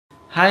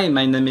Hi,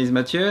 my name is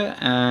Mathieu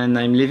and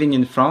I'm living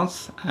in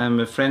France. I'm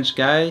a French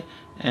guy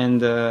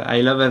and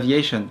I love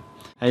aviation.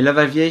 I love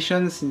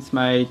aviation since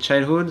my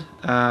childhood.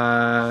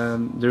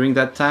 During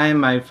that time,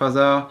 my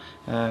father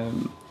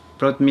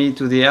brought me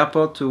to the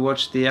airport to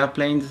watch the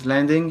airplanes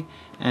landing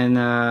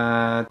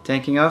and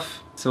taking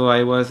off. So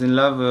I was in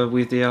love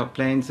with the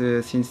airplanes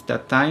since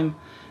that time.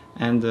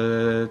 And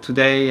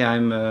today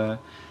I'm a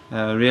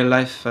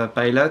real-life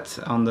pilot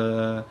on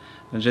the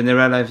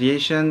general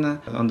aviation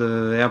on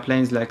the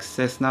airplanes like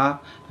Cessna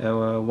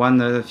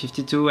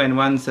 152 and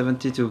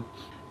 172.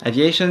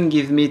 Aviation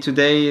gives me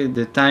today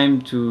the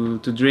time to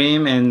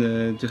dream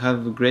and to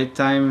have a great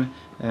time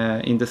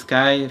in the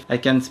sky. I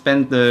can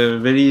spend a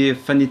very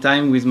funny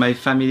time with my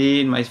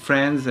family, my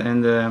friends,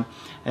 and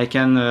I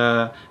can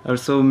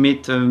also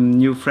meet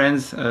new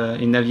friends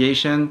in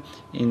aviation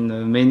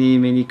in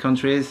many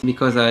countries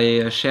because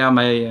I share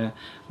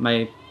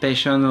my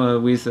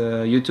passion with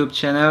a YouTube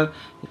channel,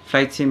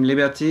 Flight Sim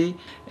Liberty,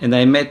 and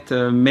I met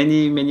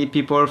many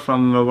people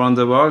from around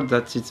the world.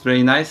 That it's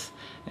very nice,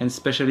 and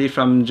especially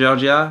from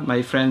Georgia,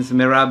 my friends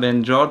Merab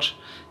and George.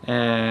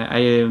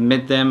 I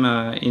met them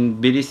in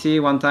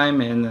Tbilisi one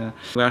time, and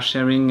we are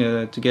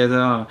sharing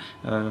together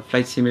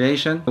flight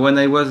simulation. When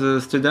I was a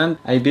student,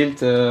 I built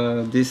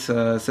this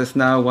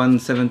Cessna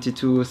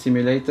 172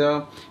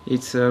 simulator.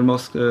 It's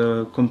almost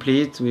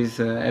complete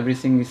with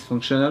everything is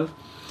functional.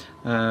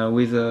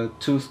 With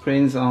two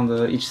screens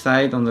on each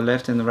side, on the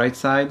left and the right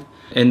side,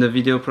 and a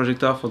video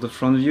projector for the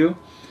front view.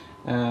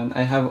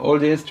 I have all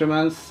the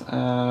instruments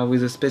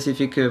with a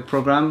specific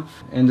program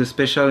and the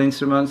special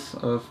instruments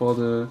for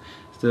the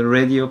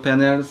radio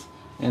panels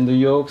and the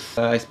yokes.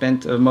 I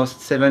spent almost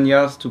 7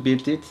 years to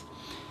build it,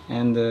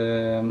 and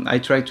I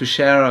try to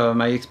share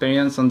my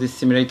experience on this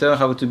simulator,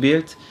 how to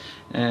build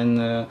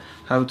and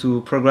how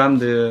to program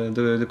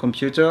the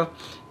computer,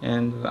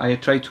 and I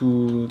try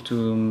to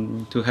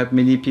help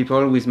many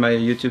people with my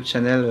YouTube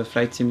channel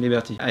Flight Sim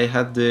Liberty. I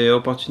had the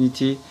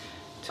opportunity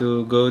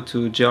to go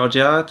to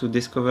Georgia to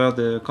discover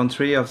the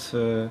country of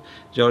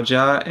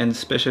Georgia, and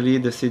especially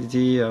the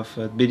city of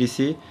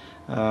Tbilisi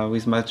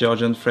with my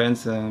Georgian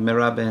friends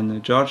Merab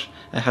and George.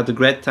 I had a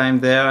great time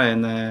there,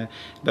 and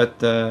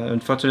but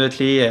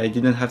unfortunately I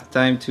didn't have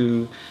time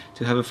to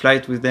have a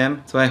flight with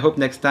them. So I hope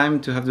next time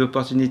to have the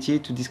opportunity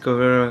to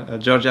discover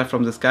Georgia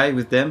from the sky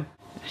with them.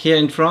 Here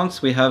in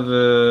France we have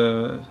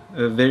a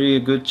very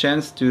good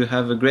chance to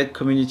have a great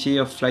community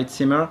of flight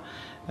simmer,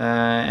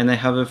 and I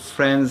have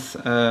friends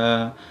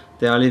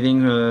they are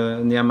living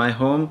near my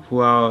home who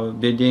are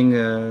building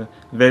a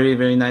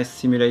very nice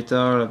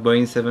simulator,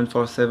 Boeing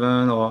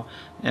 747 or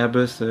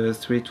Airbus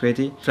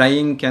 320.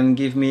 Flying can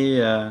give me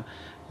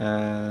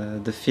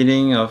the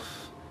feeling of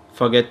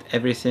forget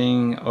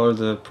everything, all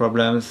the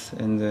problems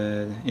in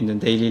the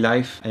daily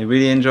life. I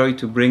really enjoy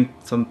to bring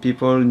some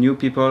people, new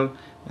people,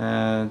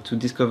 to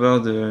discover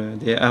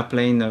the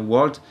airplane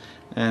world,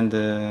 and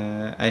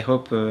I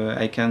hope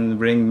I can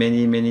bring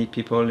many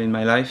people in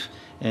my life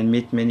and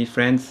meet many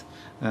friends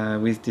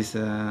with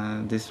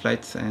these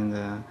flights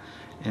and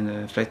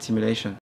flight simulation.